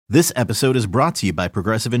This episode is brought to you by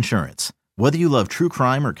Progressive Insurance. Whether you love true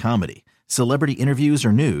crime or comedy, celebrity interviews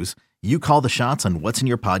or news, you call the shots on what's in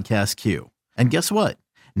your podcast queue. And guess what?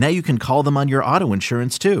 Now you can call them on your auto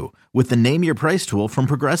insurance too with the Name Your Price tool from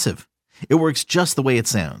Progressive. It works just the way it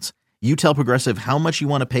sounds. You tell Progressive how much you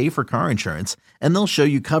want to pay for car insurance, and they'll show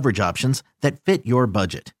you coverage options that fit your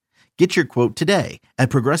budget. Get your quote today at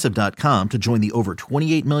Progressive.com to join the over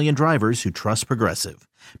 28 million drivers who trust Progressive.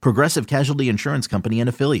 Progressive Casualty Insurance Company and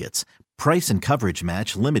Affiliates. Price and coverage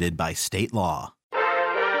match limited by state law.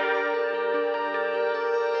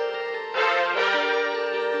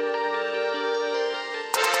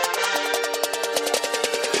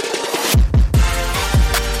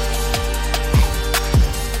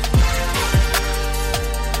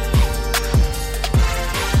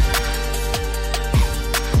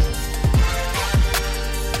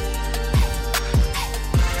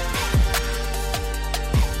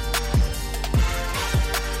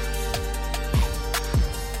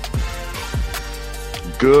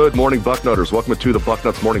 Good morning, Bucknutters. Welcome to the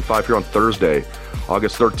Bucknuts Morning Five here on Thursday,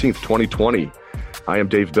 August 13th, 2020. I am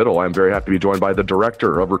Dave Biddle. I am very happy to be joined by the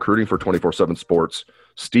Director of Recruiting for 24/7 Sports,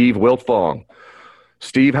 Steve Wiltfong.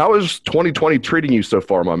 Steve, how is 2020 treating you so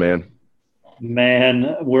far, my man?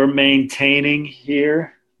 Man, we're maintaining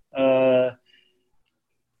here. Better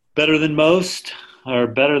than most, or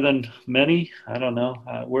better than many. I don't know.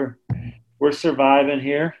 We're surviving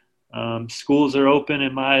here. Schools are open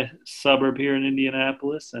in my suburb here in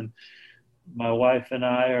Indianapolis, and my wife and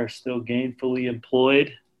I are still gainfully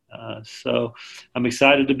employed. So I'm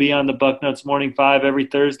excited to be on the Bucknuts Morning Five every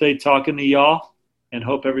Thursday talking to y'all, and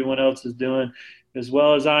hope everyone else is doing as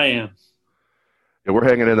well as I am. Yeah, we're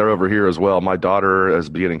hanging in there over here as well. My daughter is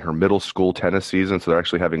beginning her middle school tennis season, so they're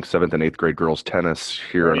actually having 7th and 8th grade girls tennis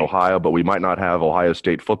here in Ohio, but we might not have Ohio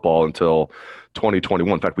State football until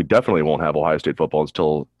 2021. In fact, we definitely won't have Ohio State football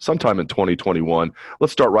until sometime in 2021.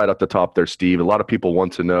 Let's start right up the top there, Steve. A lot of people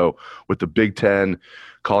want to know, with the Big Ten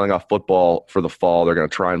calling off football for the fall, they're going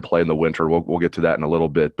to try and play in the winter. We'll get to that in a little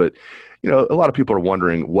bit. But, you know, a lot of people are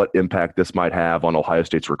wondering what impact this might have on Ohio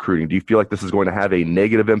State's recruiting. Do you feel like this is going to have a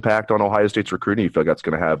negative impact on Ohio State's recruiting? Do you feel like that's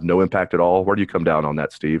going to have no impact at all? Where do you come down on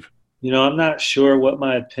that, Steve? You know, I'm not sure what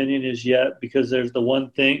my opinion is yet, because there's the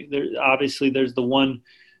one thing – obviously there's the one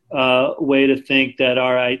way to think that,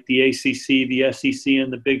 all right, the ACC, the SEC,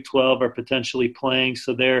 and the Big 12 are potentially playing,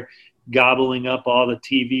 so they're gobbling up all the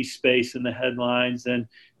TV space and the headlines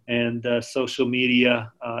and social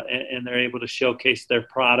media, and they're able to showcase their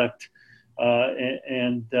product.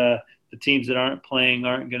 And the teams that aren't playing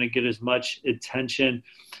aren't going to get as much attention.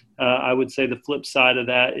 I would say the flip side of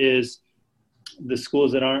that is the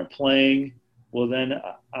schools that aren't playing will then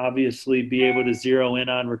obviously be able to zero in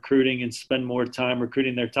on recruiting and spend more time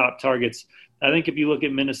recruiting their top targets. I think if you look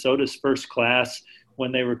at Minnesota's first class,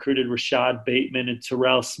 when they recruited Rashad Bateman and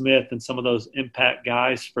Terrell Smith and some of those impact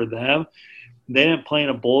guys for them, they didn't play in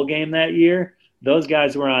a bowl game that year. Those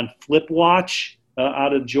guys were on flip watch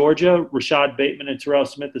out of Georgia, Rashad Bateman and Terrell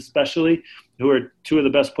Smith especially, who are two of the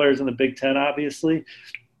best players in the Big Ten, obviously.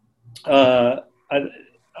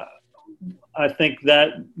 I think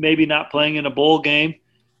that maybe not playing in a bowl game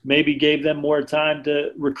maybe gave them more time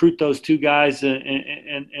to recruit those two guys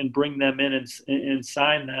and bring them in and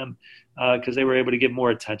sign them, because they were able to get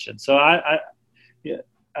more attention. So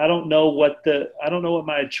I don't know what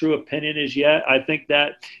my true opinion is yet. I think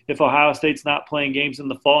that if Ohio State's not playing games in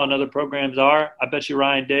the fall and other programs are, I bet you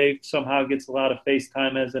Ryan Day somehow gets a lot of face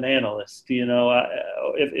time as an analyst, you know,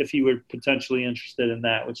 if you were potentially interested in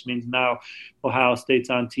that, which means now Ohio State's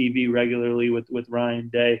on TV regularly with Ryan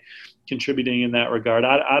Day contributing in that regard.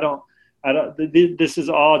 I don't, this is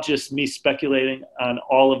all just me speculating on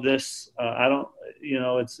all of this.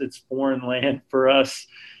 It's foreign land for us.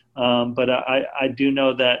 But I do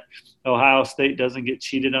know that Ohio State doesn't get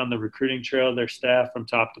cheated on the recruiting trail. Their staff from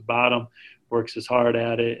top to bottom works as hard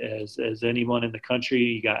at it as anyone in the country.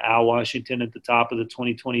 You got Al Washington at the top of the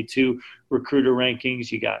 2022 recruiter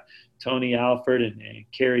rankings. You got Tony Alford and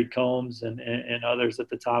Kerry Combs and others at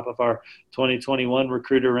the top of our 2021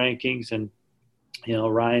 recruiter rankings. And, you know,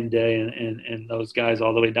 Ryan Day and those guys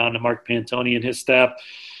all the way down to Mark Pantoni and his staff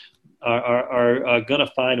are going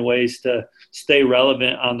to find ways to stay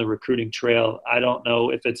relevant on the recruiting trail. I don't know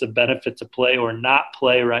if it's a benefit to play or not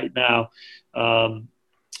play right now,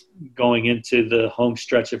 going into the home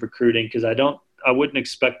stretch of recruiting, because I wouldn't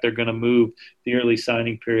expect they're going to move the early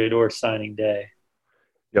signing period or signing day.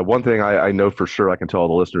 Yeah, one thing I know for sure I can tell all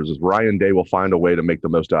the listeners is Ryan Day will find a way to make the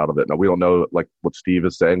most out of it. Now, we don't know, like what Steve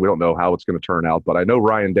is saying, we don't know how it's going to turn out, but I know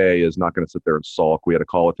Ryan Day is not going to sit there and sulk. We had a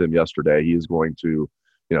call with him yesterday. He is going to,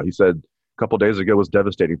 he said couple days ago was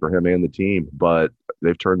devastating for him and the team, but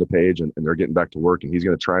they've turned the page and they're getting back to work, and he's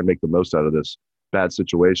going to try and make the most out of this bad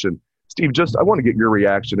situation. Steve, I want to get your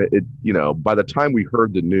reaction. By the time we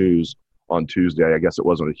heard the news on Tuesday, I guess it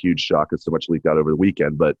wasn't a huge shock because so much leaked out over the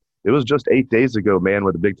weekend, but it was just 8 days ago, man,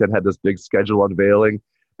 where the Big Ten had this big schedule unveiling,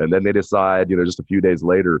 and then they decide, just a few days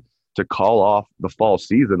later to call off the fall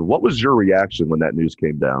season. What was your reaction when that news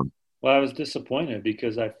came down? Well, I was disappointed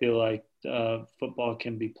because I feel like football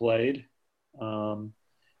can be played.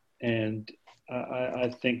 And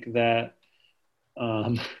I think that,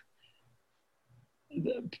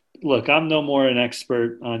 look, I'm no more an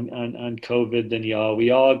expert on COVID than y'all.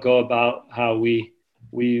 We all go about how we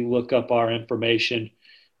look up our information.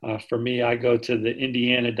 For me, I go to the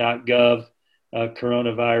indiana.gov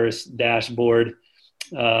coronavirus dashboard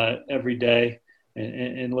every day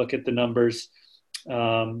and look at the numbers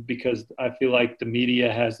because I feel like the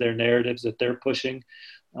media has their narratives that they're pushing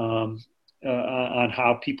on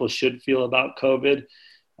how people should feel about COVID.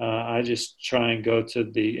 I just try and go to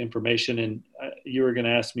the information. And you were going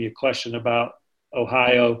to ask me a question about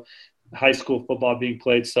Ohio high school football being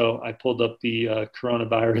played. So I pulled up the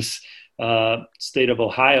coronavirus state of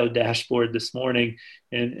Ohio dashboard this morning,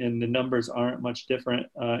 and the numbers aren't much different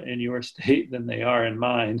in your state than they are in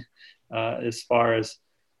mine as far as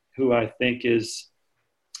who I think is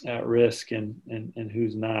at risk and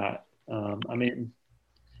who's not.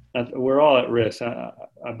 We're all at risk.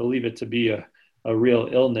 I believe it to be a real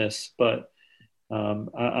illness, but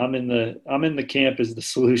I'm in the camp is the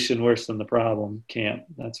solution worse than the problem camp.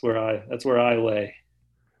 That's where I lay.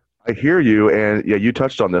 I hear you, and yeah, you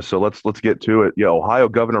touched on this, so let's get to it. Yeah, Ohio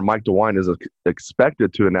Governor Mike DeWine is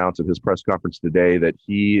expected to announce at his press conference today that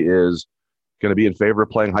he is going to be in favor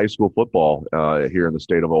of playing high school football here in the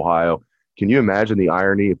state of Ohio. Can you imagine the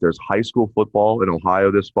irony if there's high school football in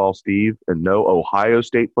Ohio this fall, Steve, and no Ohio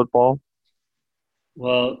State football?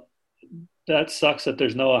 Well, that sucks that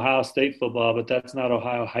there's no Ohio State football, but that's not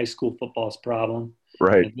Ohio high school football's problem.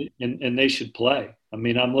 Right. And they should play. I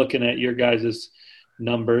mean, I'm looking at your guys'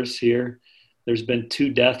 numbers here. There's been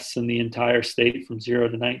 2 deaths in the entire state from 0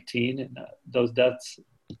 to 19, and those deaths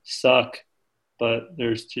suck, but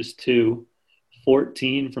there's just 2.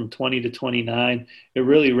 14 from 20 to 29. It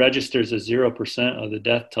really registers as 0% of the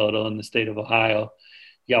death total in the state of Ohio.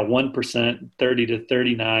 You got 1%, 30 to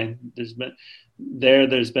 39.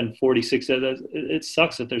 There's been 46. It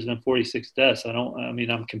sucks that there's been 46 deaths.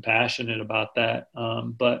 I'm compassionate about that.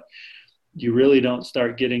 But you really don't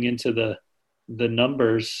start getting into the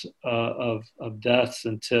numbers of deaths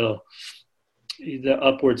until the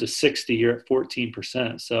upwards of 60. You're at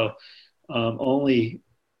 14%. So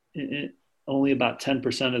only about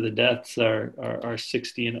 10% of the deaths are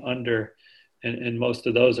 60 and under, and most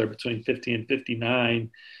of those are between 50 and 59.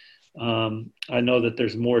 I know that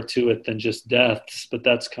there's more to it than just deaths, but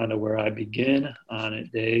that's kind of where I begin on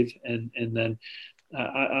it, Dave. And then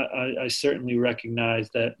I certainly recognize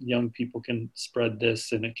that young people can spread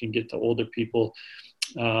this and it can get to older people.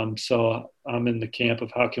 So I'm in the camp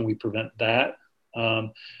of how can we prevent that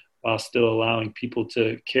while still allowing people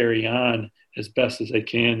to carry on as best as they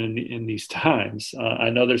can in these times. I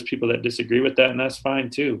know there's people that disagree with that, and that's fine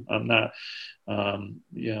too. I'm not,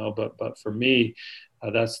 but for me,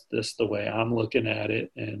 that's the way I'm looking at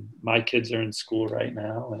it. And my kids are in school right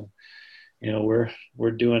now, and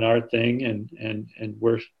we're doing our thing, and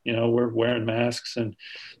we're wearing masks and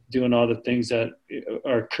doing all the things that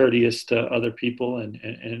are courteous to other people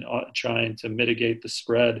and trying to mitigate the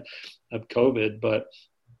spread of COVID. But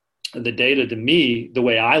the data, to me, the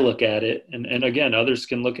way I look at it, and again, others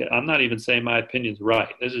can look at, I'm not even saying my opinion's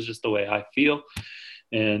right. This is just the way I feel.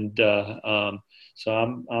 And so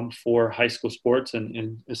I'm for high school sports.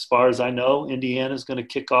 And as far as I know, Indiana's going to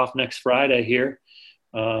kick off next Friday here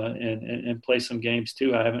and play some games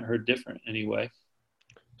too. I haven't heard different anyway.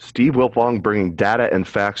 Steve Wiltfong bringing data and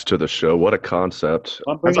facts to the show. What a concept.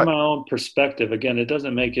 I'm bringing my own perspective. Again, it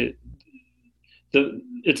doesn't make it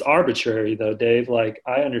it's arbitrary though, Dave. Like,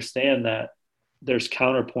 I understand that there's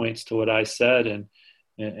counterpoints to what I said,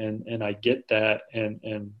 and I get that.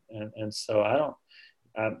 And so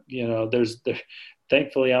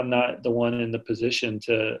thankfully I'm not the one in the position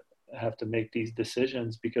to have to make these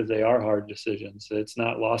decisions because they are hard decisions. It's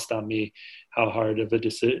not lost on me how hard of a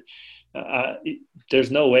decision.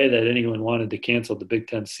 There's no way that anyone wanted to cancel the Big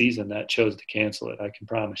Ten season that chose to cancel it. I can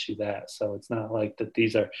promise you that. So it's not like that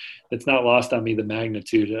it's not lost on me the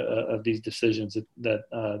magnitude of these decisions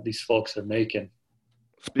that these folks are making.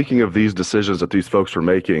 Speaking of these decisions that these folks are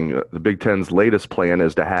making, the Big Ten's latest plan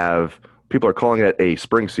is to have, people are calling it a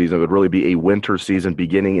spring season. It would really be a winter season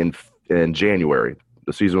beginning in January.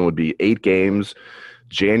 The season would be 8 games,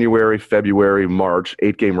 January, February, March,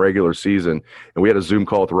 8-game regular season. And we had a Zoom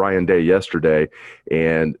call with Ryan Day yesterday,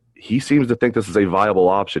 and he seems to think this is a viable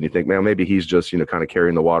option. You think, man, maybe he's just, kind of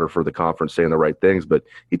carrying the water for the conference, saying the right things, but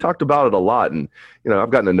he talked about it a lot. And,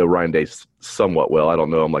 I've gotten to know Ryan Day somewhat well. I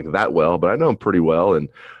don't know him like that well, but I know him pretty well. And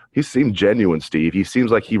he seemed genuine, Steve. He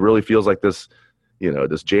seems like he really feels like this,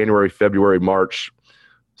 this January, February, March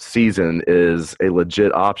season is a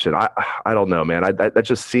legit option. I don't know, man. That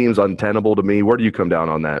just seems untenable to me. Where do you come down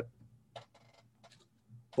on that?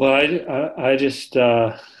 Well, I just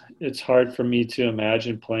it's hard for me to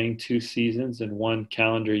imagine playing 2 seasons in 1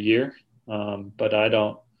 calendar year. But I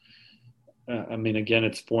don't. I mean, again,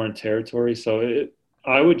 it's foreign territory, so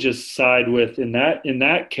I would just side with in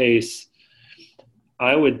that case.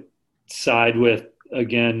 I would side with,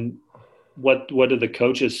 again, what do the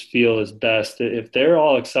coaches feel is best? If they're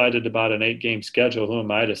all excited about an 8-game schedule, who am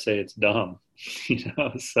I to say it's dumb?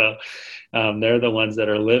 So they're the ones that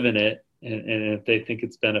are living it, and if they think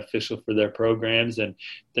it's beneficial for their programs and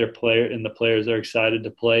the players are excited to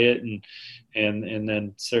play it, and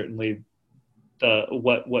then certainly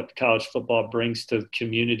what college football brings to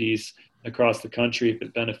communities across the country, if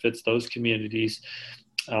it benefits those communities,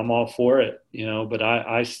 I'm all for it, but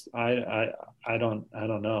I don't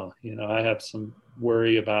know. I have some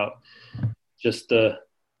worry about just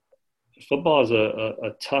football is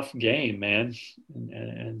a tough game, man.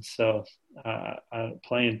 And so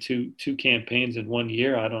playing two campaigns in 1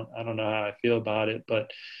 year, I don't know how I feel about it,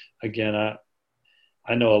 but again,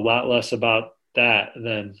 I know a lot less about that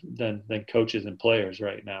than coaches and players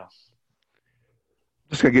right now.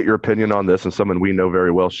 Just going to get your opinion on this, and someone we know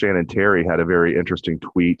very well, Shannon Terry, had a very interesting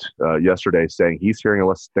tweet yesterday saying he's hearing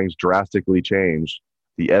unless things drastically change,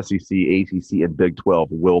 the SEC, ACC, and Big 12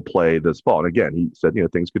 will play this fall. And again, he said,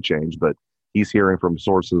 things could change, but he's hearing from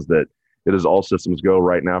sources that it is all systems go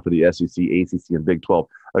right now for the SEC, ACC, and Big 12.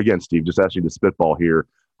 Again, Steve, just asking you to spitball here.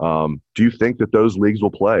 Do you think that those leagues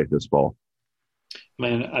will play this fall?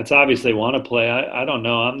 Man, it's obvious they want to play. I don't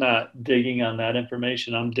know. I'm not digging on that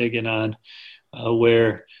information. I'm digging on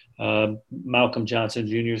where Malcolm Johnson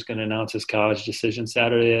Jr. is going to announce his college decision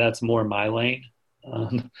Saturday. That's more my lane.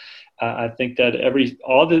 I think that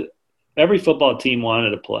every football team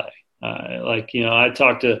wanted to play. I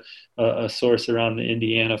talked to a source around the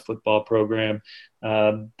Indiana football program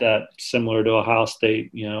that, similar to Ohio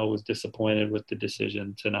State, was disappointed with the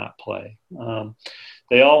decision to not play.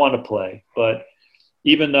 They all want to play, but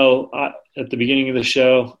even though at the beginning of the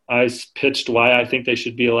show I pitched why I think they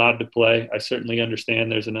should be allowed to play, I certainly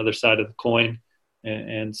understand there's another side of the coin.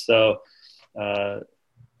 And so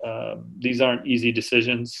these aren't easy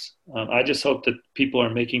decisions. I just hope that people are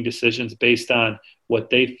making decisions based on what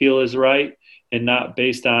they feel is right and not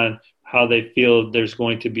based on how they feel there's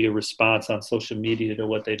going to be a response on social media to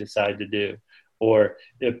what they decide to do. Or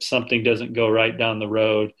if something doesn't go right down the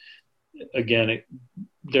road, again,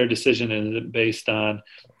 their decision isn't based on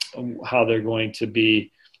how they're going to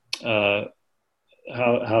be, how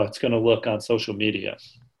it's going to look on social media.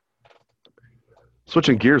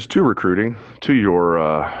 Switching gears to recruiting, to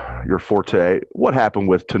your forte, what happened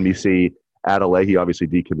with Tanisi Adelaide? He obviously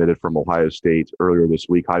decommitted from Ohio State earlier this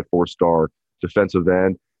week, high 4-star defensive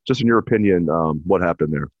end. Just in your opinion, what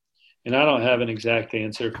happened there? And I don't have an exact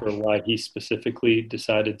answer for why he specifically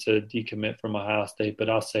decided to decommit from Ohio State, but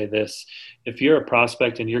I'll say this. If you're a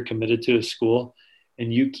prospect and you're committed to a school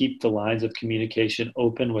and you keep the lines of communication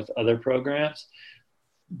open with other programs,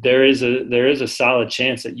 there is a solid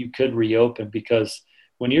chance that you could reopen, because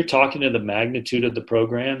when you're talking to the magnitude of the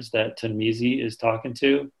programs that Tanisi is talking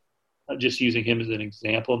to, just using him as an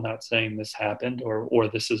example, not saying this happened or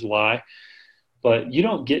this is why, but you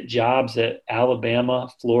don't get jobs at Alabama,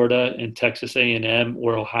 Florida, and Texas A&M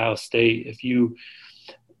or Ohio State if you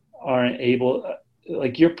aren't able –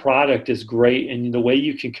 like, your product is great, and the way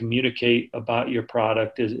you can communicate about your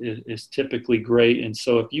product is typically great. And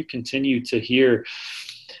so if you continue to hear,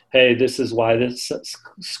 hey, this is why this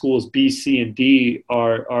schools B, C, and D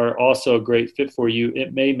are also a great fit for you,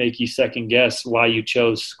 it may make you second guess why you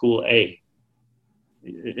chose school A,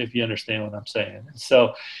 if you understand what I'm saying.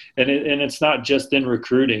 So, and it's not just in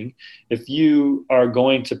recruiting. If you are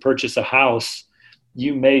going to purchase a house,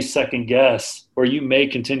 you may second guess, or you may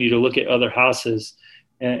continue to look at other houses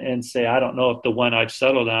and say, I don't know if the one I've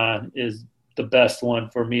settled on is the best one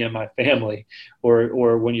for me and my family,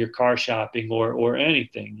 or when you're car shopping or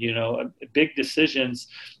anything, big decisions,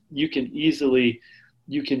 you can easily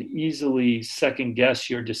second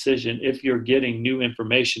guess your decision if you're getting new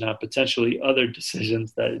information on potentially other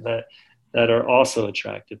decisions that are also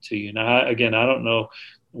attractive to you. Now, again, I don't know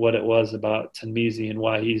what it was about Tanmeezi and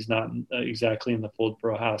why he's not exactly in the fold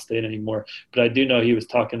for Ohio State anymore. But I do know he was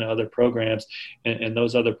talking to other programs, and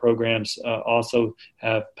those other programs also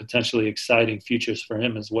have potentially exciting futures for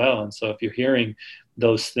him as well. And so if you're hearing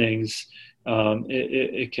those things,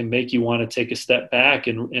 it can make you want to take a step back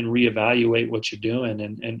and reevaluate what you're doing.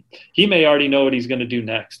 And he may already know what he's going to do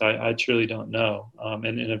next. I truly don't know.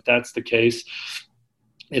 And if that's the case,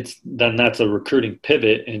 then that's a recruiting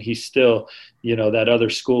pivot, and he's still, that other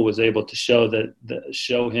school was able to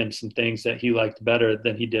show him some things that he liked better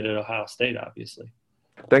than he did at Ohio State, obviously.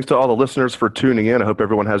 Thanks to all the listeners for tuning in. I hope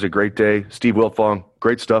everyone has a great day. Steve Wiltfong,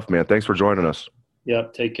 great stuff, man. Thanks for joining us.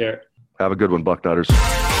 Yep, take care. Have a good one, Bucknutters.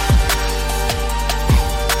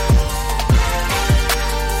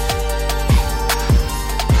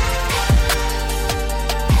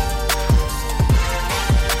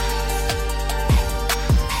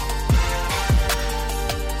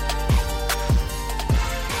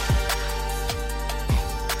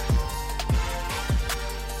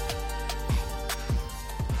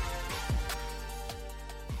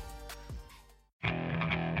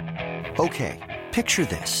 Okay, picture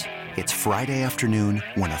this. It's Friday afternoon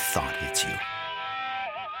when a thought hits you.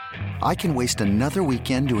 I can waste another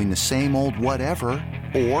weekend doing the same old whatever,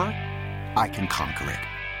 or I can conquer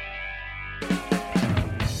it.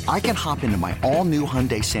 I can hop into my all-new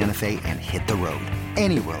Hyundai Santa Fe and hit the road.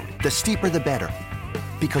 Any road. The steeper, the better.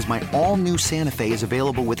 Because my all-new Santa Fe is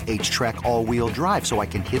available with H-Track all-wheel drive, so I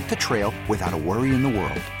can hit the trail without a worry in the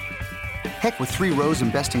world. Heck, with 3 rows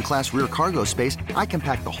and best-in-class rear cargo space, I can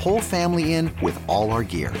pack the whole family in with all our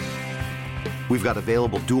gear. We've got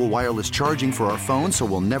available dual wireless charging for our phones, so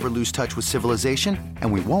we'll never lose touch with civilization,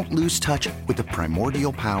 and we won't lose touch with the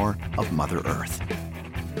primordial power of Mother Earth.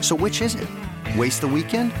 So which is it? Waste the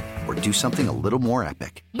weekend or do something a little more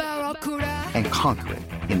epic? And conquer it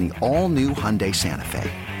in the all-new Hyundai Santa Fe.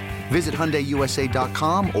 Visit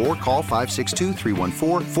HyundaiUSA.com or call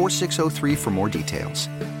 562-314-4603 for more details.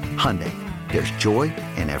 Hyundai. There's joy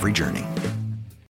in every journey.